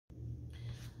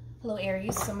Hello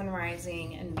Aries, Sun, Moon,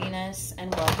 Rising, and Venus,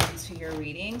 and welcome to your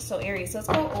reading. So Aries, let's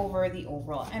go over the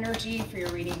overall energy for your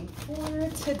reading for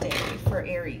today for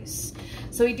Aries.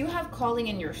 So we do have calling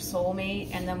in your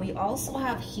soulmate, and then we also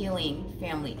have healing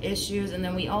family issues, and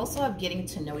then we also have getting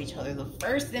to know each other. The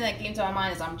first thing that came to my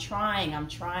mind is I'm trying.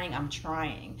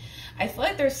 I feel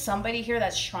like there's somebody here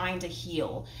that's trying to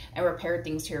heal and repair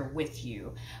things here with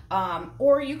you.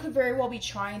 Or you could very well be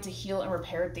trying to heal and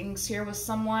repair things here with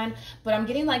someone, but I'm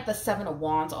getting like the Seven of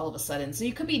Wands all of a sudden. So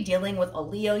you could be dealing with a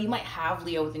Leo. You might have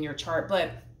Leo within your chart,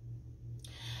 but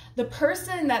the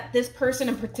person that this person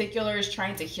in particular is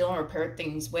trying to heal and repair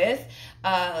things with,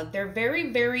 they're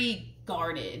very, very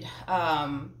guarded.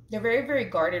 They're very, very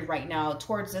guarded right now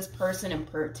towards this person in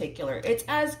particular. It's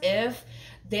as if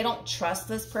they don't trust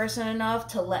this person enough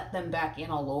to let them back in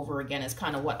all over again is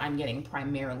kind of what I'm getting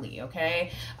primarily,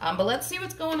 okay? But let's see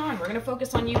what's going on. We're going to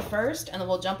focus on you first, and then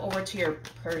we'll jump over to your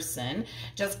person.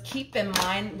 Just keep in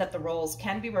mind that the roles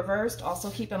can be reversed. Also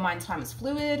keep in mind time is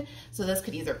fluid, so this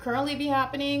could either currently be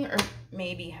happening or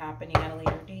maybe happening at a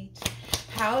later date.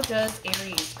 How does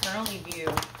Aries currently view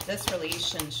this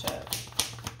relationship?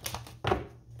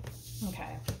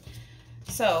 Okay.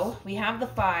 So we have the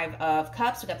Five of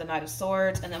Cups, we got the Knight of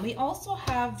Swords, and then we also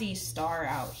have the Star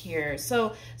out here.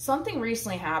 So something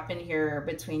recently happened here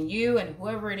between you and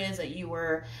whoever it is that you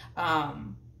were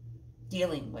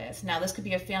dealing with. Now, this could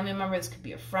be a family member, this could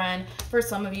be a friend. For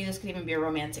some of you, this could even be a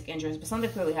romantic interest, but something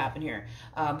clearly happened here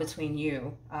between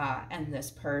you and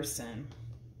this person.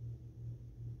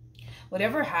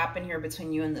 Whatever happened here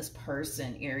between you and this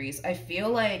person, Aries, I feel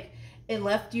like it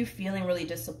left you feeling really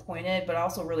disappointed, but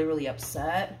also really, really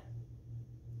upset.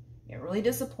 Yeah, really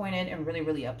disappointed and really,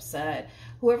 really upset.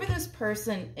 Whoever this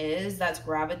person is that's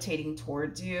gravitating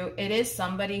towards you, it is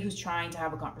somebody who's trying to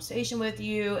have a conversation with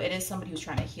you. It is somebody who's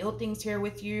trying to heal things here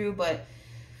with you, but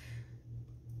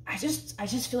I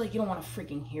just feel like you don't want to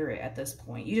freaking hear it at this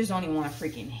point. You just don't even want to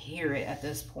freaking hear it at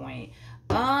this point.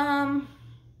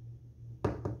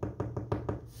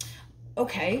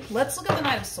 Okay, let's look at the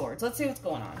Knight of Swords. Let's see what's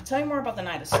going on. Tell me more about the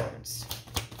Knight of Swords.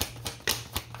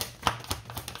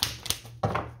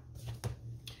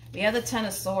 We have the Ten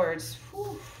of Swords.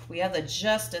 Whew. We have the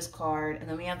Justice card, and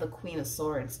then we have the Queen of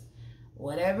Swords.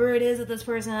 Whatever it is that this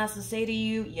person has to say to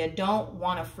you, you don't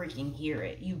want to freaking hear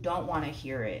it. You don't want to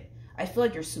hear it. I feel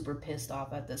like you're super pissed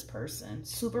off at this person.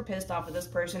 Super pissed off at this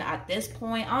person at this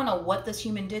point. I don't know what this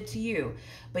human did to you,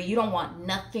 but you don't want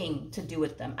nothing to do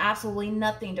with them. Absolutely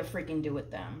nothing to freaking do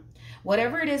with them.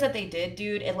 Whatever it is that they did,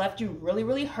 dude, it left you really,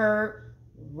 really hurt,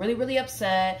 really, really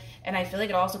upset. And I feel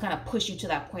like it also kind of pushed you to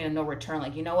that point of no return.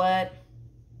 Like, you know what?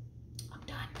 I'm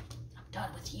done. I'm done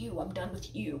with you. I'm done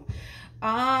with you.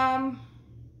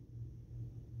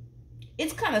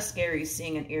 It's kind of scary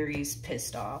seeing an Aries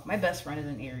pissed off. My best friend is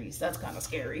an Aries. That's kind of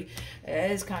scary.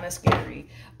 It is kind of scary.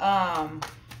 Yeah.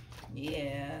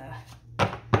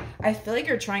 I feel like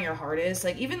you're trying your hardest.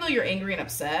 Like, even though you're angry and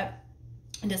upset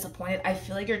and disappointed, I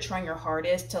feel like you're trying your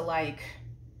hardest to, like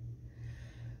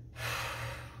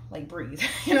breathe.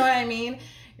 You know what I mean?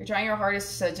 You're trying your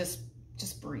hardest to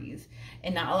just breathe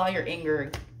and not allow your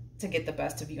anger to get the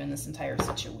best of you in this entire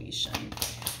situation.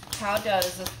 How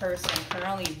does this person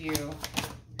currently view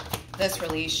this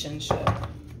relationship?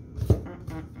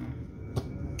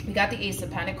 We got the Ace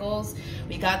of Pentacles.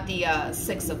 We got the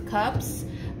Six of Cups.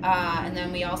 And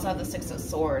then we also have the Six of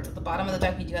Swords. At the bottom of the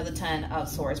deck, we do have the Ten of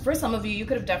Swords. For some of you, you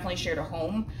could have definitely shared a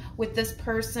home with this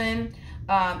person.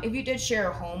 If you did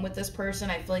share a home with this person,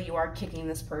 I feel like you are kicking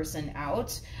this person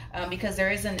out because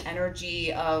there is an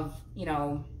energy of, you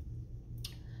know,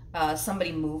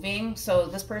 somebody moving. So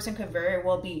this person could very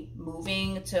well be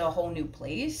moving to a whole new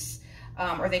place,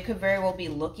 or they could very well be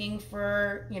looking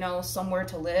for, you know, somewhere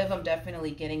to live. I'm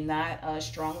definitely getting that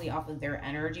strongly off of their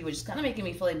energy, which is kind of making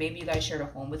me feel like maybe you guys shared a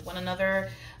home with one another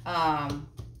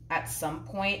at some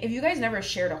point. If you guys never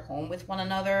shared a home with one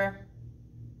another,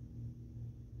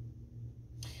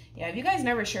 yeah, if you guys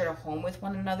never shared a home with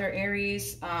one another,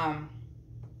 Aries,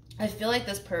 I feel like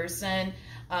this person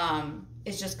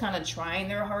is just kind of trying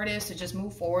their hardest to just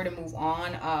move forward and move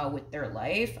on with their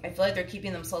life. I feel like they're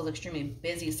keeping themselves extremely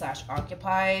busy /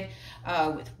 occupied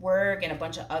with work and a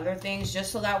bunch of other things,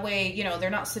 just so that way, you know,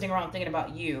 they're not sitting around thinking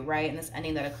about you, right? And this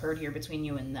ending that occurred here between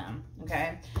you and them,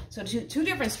 okay? So two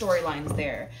different storylines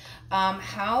there.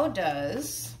 How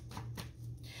does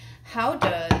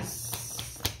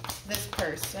this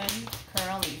person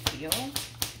currently feel?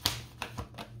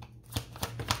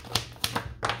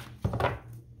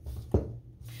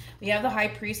 We have the High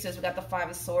Priestess, we got the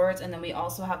Five of Swords, and then we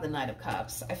also have the Knight of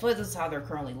Cups. I feel like this is how they're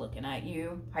currently looking at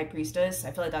you, High Priestess. I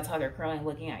feel like that's how they're currently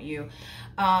looking at you.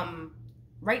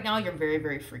 right now you're very,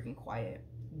 very freaking quiet.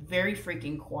 Very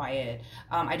freaking quiet.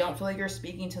 I don't feel like you're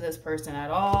speaking to this person at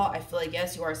all. I feel like,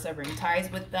 yes, you are severing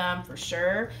ties with them for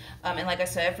sure. And like I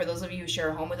said, for those of you who share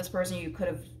a home with this person, you could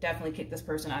have definitely kicked this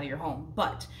person out of your home.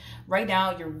 But right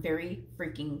now, you're very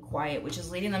freaking quiet, which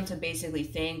is leading them to basically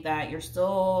think that you're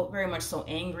still very much so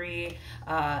angry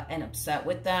and upset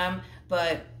with them.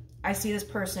 But I see this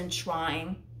person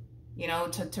trying, you know,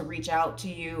 to reach out to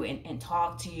you and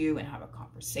talk to you and have a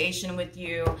conversation with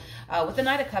you. With the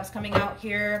Knight of Cups coming out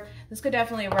here, this could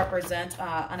definitely represent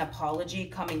an apology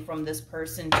coming from this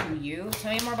person to you.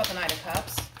 Tell me more about the Knight of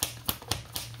Cups.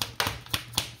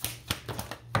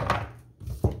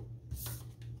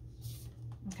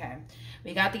 Okay,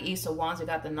 we got the Ace of Wands, we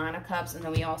got the Nine of Cups, and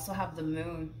then we also have the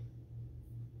Moon.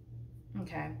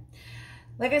 Okay.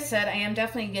 Like I said, I am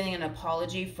definitely getting an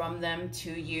apology from them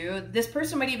to you. This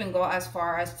person might even go as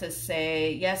far as to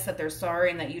say, yes, that they're sorry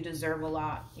and that you deserve a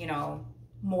lot, you know,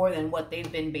 more than what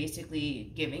they've been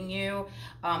basically giving you.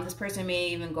 This person may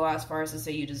even go as far as to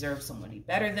say you deserve somebody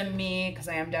better than me, because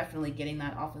I am definitely getting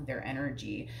that off of their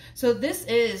energy. So this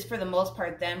is, for the most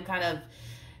part, them kind of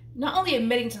not only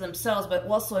admitting to themselves, but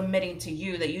also admitting to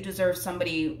you that you deserve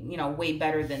somebody, you know, way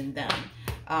better than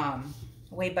them.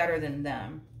 Way better than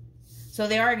them. So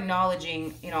they are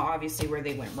acknowledging, you know, obviously where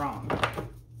they went wrong.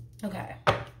 Okay.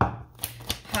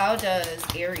 How does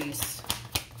Aries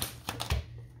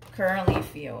currently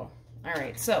feel? All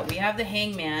right. So we have the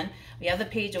Hangman, we have the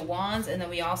Page of Wands, and then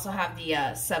we also have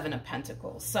the Seven of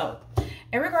Pentacles. So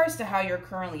in regards to how you're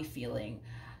currently feeling,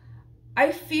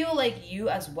 I feel like you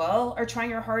as well are trying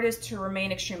your hardest to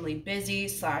remain extremely busy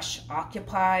 /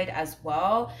 occupied as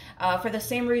well, for the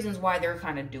same reasons why they're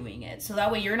kind of doing it. So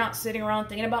that way you're not sitting around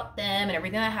thinking about them and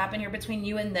everything that happened here between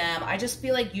you and them. I just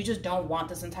feel like you just don't want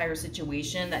this entire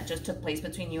situation that just took place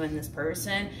between you and this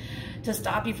person to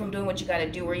stop you from doing what you got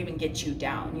to do or even get you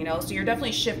down, you know? So you're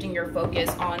definitely shifting your focus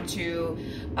onto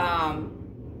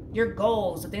your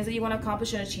goals, the things that you want to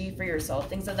accomplish and achieve for yourself,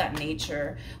 things of that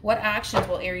nature. What actions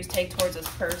will Aries take towards this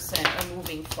person and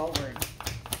moving forward?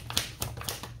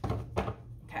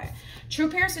 Okay. True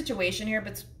pair situation here,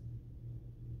 but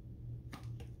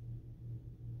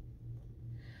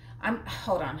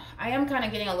hold on. I am kind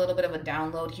of getting a little bit of a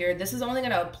download here. This is only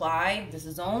going to apply. This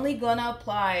is only going to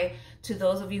apply to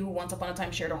those of you who once upon a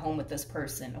time shared a home with this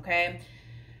person, okay?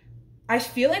 I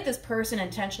feel like this person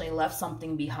intentionally left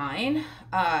something behind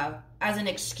as an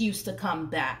excuse to come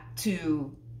back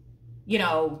to, you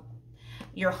know,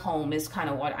 your home is kind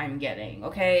of what I'm getting,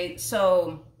 okay?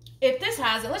 So if this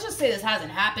hasn't, let's just say this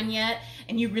hasn't happened yet,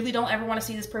 and you really don't ever want to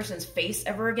see this person's face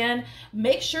ever again,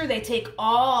 make sure they take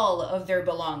all of their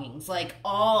belongings, like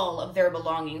all of their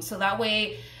belongings, so that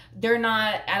way they're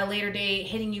not at a later date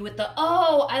hitting you with the,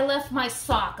 oh, I left my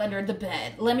sock under the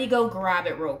bed, let me go grab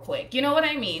it real quick. You know what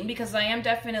I mean? Because I am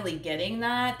definitely getting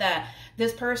that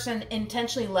this person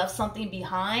intentionally left something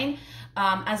behind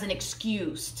as an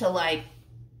excuse to, like,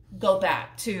 go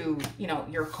back to, you know,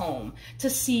 your home, to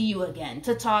see you again,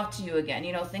 to talk to you again,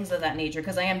 you know, things of that nature,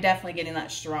 because I am definitely getting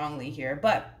that strongly here.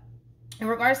 But in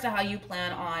regards to how you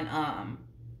plan on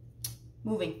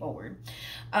moving forward,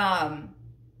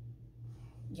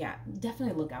 yeah,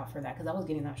 definitely look out for that, because I was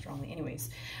getting that strongly. Anyways,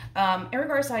 in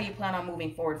regards to how you plan on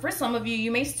moving forward, for some of you, you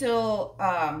may still,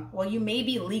 well, you may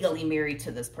be legally married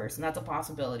to this person. That's a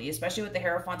possibility, especially with the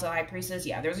Hierophant High Priestess.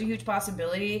 Yeah, there's a huge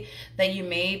possibility that you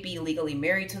may be legally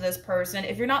married to this person.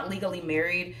 If you're not legally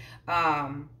married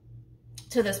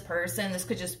to this person, this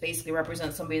could just basically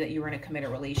represent somebody that you were in a committed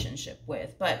relationship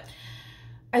with. But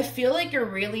I feel like you're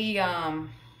really,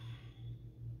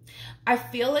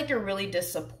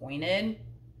 disappointed,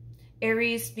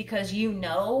 Aries, because you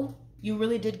know you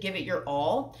really did give it your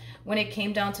all when it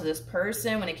came down to this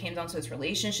person, when it came down to this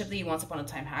relationship that you once upon a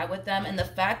time had with them, and the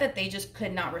fact that they just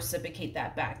could not reciprocate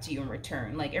that back to you in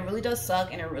return. Like, it really does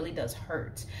suck and it really does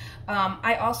hurt.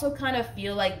 I also kind of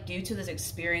feel like, due to this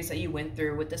experience that you went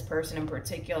through with this person in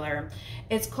particular,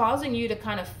 it's causing you to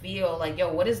kind of feel like,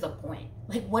 yo, what is the point?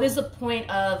 Like, what is the point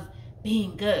of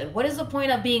being good? What is the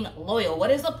point of being loyal?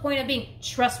 What is the point of being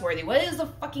trustworthy? What is the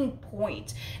fucking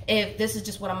point if this is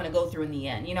just what I'm going to go through in the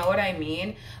end? You know what I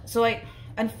mean? So,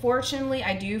 unfortunately,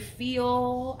 I do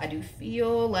feel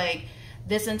like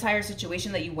this entire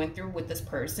situation that you went through with this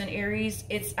person, Aries,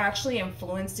 it's actually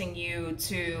influencing you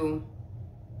to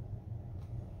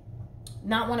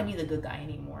not want to be the good guy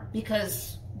anymore,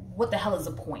 because what the hell is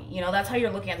the point? You know, that's how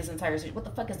you're looking at this entire situation. What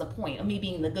the fuck is the point of me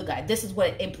being the good guy? This is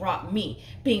what it brought me,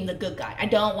 being the good guy. I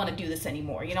don't want to do this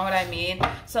anymore. You know what I mean?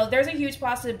 So there's a huge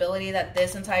possibility that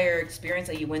this entire experience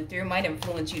that you went through might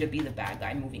influence you to be the bad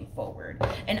guy moving forward.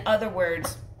 In other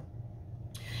words,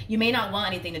 You may not want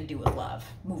anything to do with love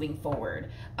moving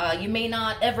forward. You may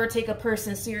not ever take a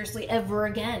person seriously ever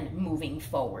again moving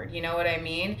forward. You know what I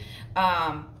mean?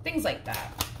 Things like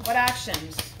that. What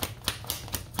actions?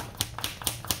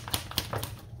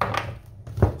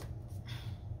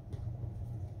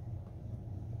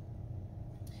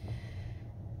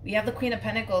 We have the Queen of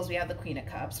Pentacles, we have the Queen of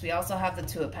Cups, we also have the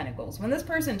Two of Pentacles. When this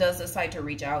person does decide to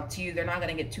reach out to you, they're not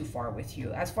going to get too far with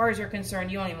you. As far as you're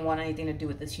concerned, you don't even want anything to do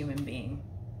with this human being.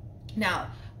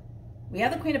 Now, we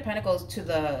have the Queen of Pentacles to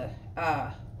the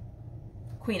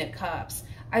Queen of Cups.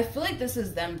 I feel like this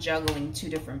is them juggling two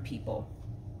different people.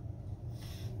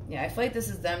 Yeah, I feel like this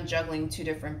is them juggling two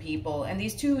different people. And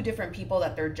these two different people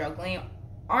that they're juggling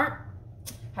aren't...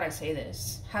 How do I say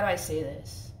this? How do I say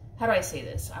this? How do I say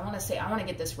this? I want to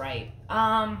get this right.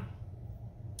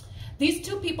 These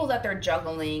two people that they're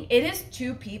juggling, it is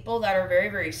two people that are very,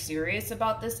 very serious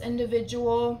about this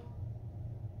individual.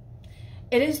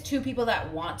 It is two people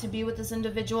that want to be with this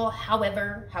individual.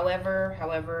 However,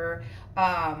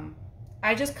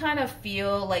 I just kind of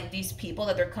feel like these people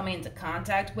that they're coming into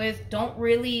contact with don't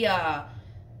really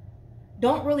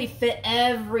fit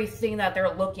everything that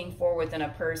they're looking for within a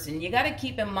person. You got to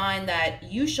keep in mind that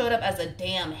you showed up as a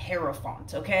damn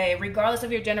hierophant, okay? Regardless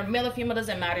of your gender, male or female,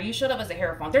 doesn't matter. You showed up as a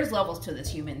hierophant. There's levels to this,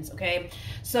 humans, okay?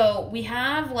 So we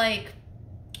have like...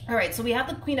 All right, so we have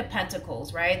the Queen of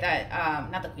Pentacles, right?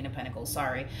 That, not the Queen of Pentacles,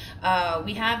 sorry.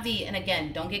 We have the, and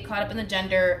again, don't get caught up in the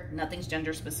gender. Nothing's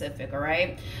gender specific, all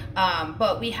right?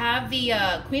 But we have the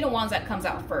Queen of Wands that comes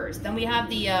out first. Then we have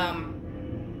the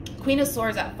Queen of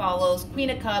Swords that follows, Queen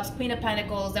of Cups, Queen of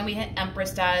Pentacles. Then we hit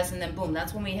Empress status, and then boom,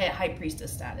 that's when we hit High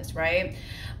Priestess status, right?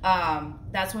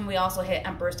 That's when we also hit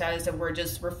Emperor status, and we're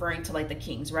just referring to like the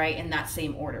kings, right? In that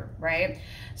same order, right?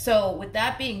 So with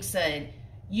that being said,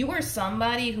 you are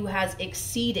somebody who has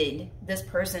exceeded this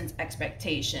person's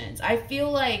expectations. I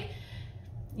feel like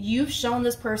you've shown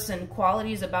this person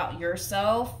qualities about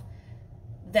yourself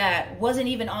that wasn't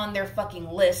even on their fucking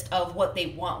list of what they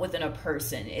want within a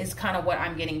person, is kind of what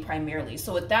I'm getting primarily.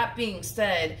 So with that being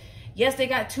said, yes, they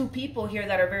got two people here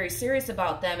that are very serious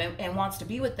about them and wants to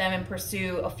be with them and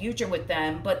pursue a future with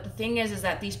them. But the thing is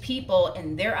that these people,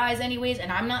 in their eyes anyways, and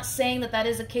I'm not saying that that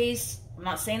is the case, I'm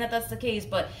not saying that that's the case,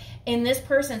 but in this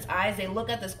person's eyes, they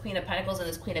look at this Queen of Pentacles and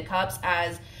this Queen of Cups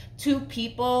as two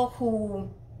people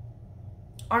who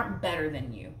aren't better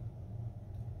than you,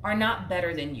 are not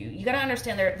better than you. You got to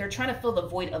understand they're trying to fill the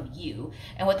void of you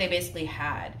and what they basically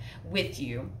had with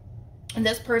you. And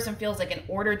this person feels like in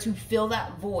order to fill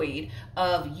that void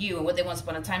of you and what they want to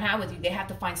spend a time have with you, they have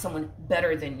to find someone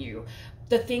better than you.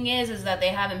 The thing is that they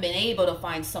haven't been able to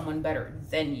find someone better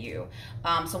than you.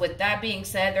 So with that being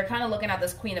said, they're kind of looking at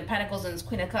this Queen of Pentacles and this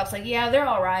Queen of Cups like, yeah, they're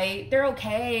all right. They're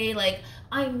okay. Like,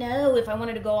 I know if I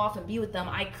wanted to go off and be with them,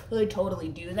 I could totally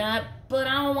do that. But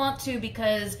I don't want to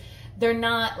because they're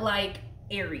not like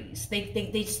Aries.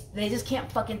 They just can't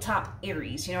fucking top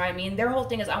Aries. You know what I mean? Their whole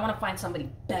thing is, I want to find somebody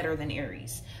better than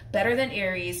Aries. Better than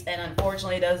Aries. And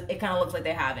unfortunately, it kind of looks like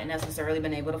they haven't necessarily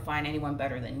been able to find anyone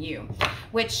better than you.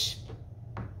 Which...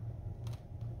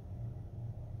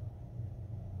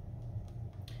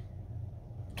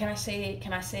 Can I say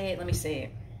it? Let me say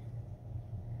it.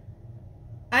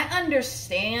 I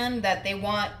understand that they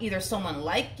want either someone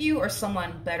like you or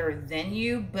someone better than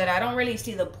you, but I don't really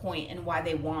see the point in why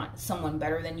they want someone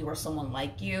better than you or someone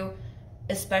like you,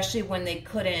 especially when they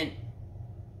couldn't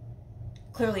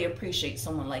clearly appreciate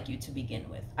someone like you to begin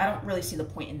with. I don't really see the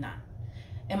point in that.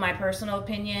 In my personal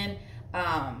opinion,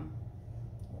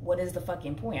 what is the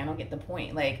fucking point? I don't get the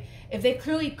point. Like, if they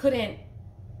clearly couldn't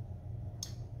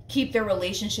keep their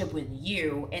relationship with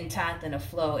you intact and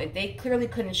afloat, if they clearly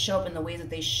couldn't show up in the ways that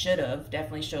they should have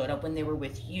definitely showed up when they were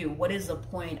with you, what is the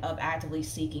point of actively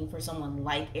seeking for someone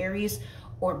like Aries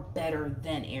or better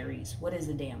than Aries? What is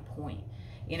the damn point?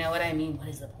 You know what I mean? What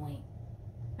is the point?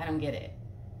 I don't get it.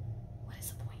 What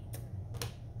is the point?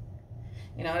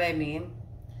 You know what I mean?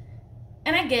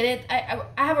 And I get it. I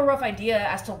have a rough idea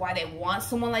as to why they want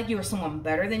someone like you or someone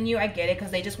better than you. I get it,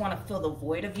 because they just want to fill the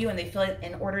void of you, and they feel like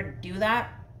in order to do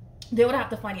that, they would have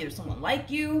to find either someone like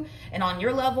you and on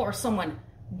your level or someone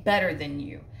better than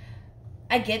you.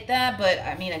 I get that, but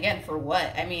I mean, again, for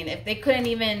what? I mean, if they couldn't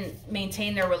even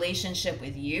maintain their relationship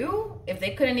with you, if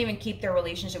they couldn't even keep their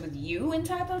relationship with you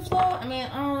intact and flow, I mean,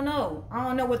 I don't know. I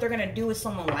don't know what they're going to do with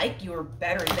someone like you or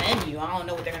better than you. I don't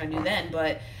know what they're going to do then,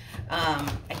 but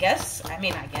I guess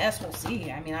we'll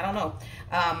see. I mean, I don't know.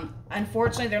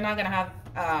 Unfortunately, they're not going to have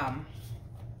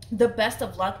the best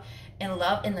of luck in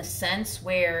love in the sense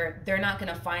where they're not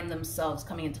going to find themselves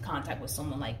coming into contact with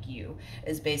someone like you,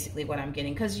 is basically what I'm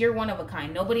getting, because you're one of a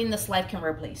kind. Nobody in this life can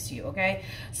replace you, okay?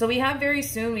 So we have very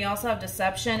soon. We also have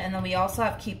deception, and then we also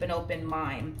have keep an open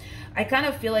mind. I kind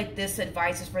of feel like this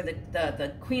advice is for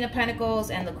the Queen of Pentacles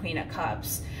and the Queen of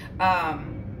Cups.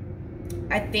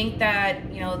 I think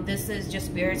that, you know, this is just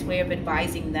Spirit's way of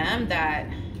advising them that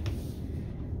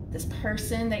this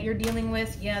person that you're dealing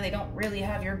with, yeah, they don't really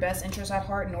have your best interest at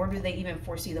heart, nor do they even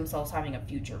foresee themselves having a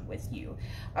future with you,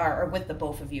 or with the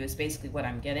both of you, is basically what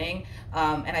I'm getting.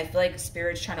 And I feel like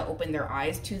Spirit's trying to open their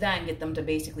eyes to that and get them to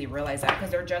basically realize that,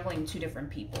 because they're juggling two different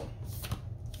people.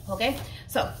 Okay,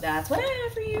 so that's what I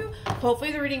have for you.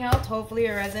 Hopefully the reading helped. Hopefully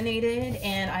it resonated,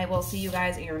 and I will see you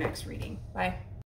guys in your next reading. Bye.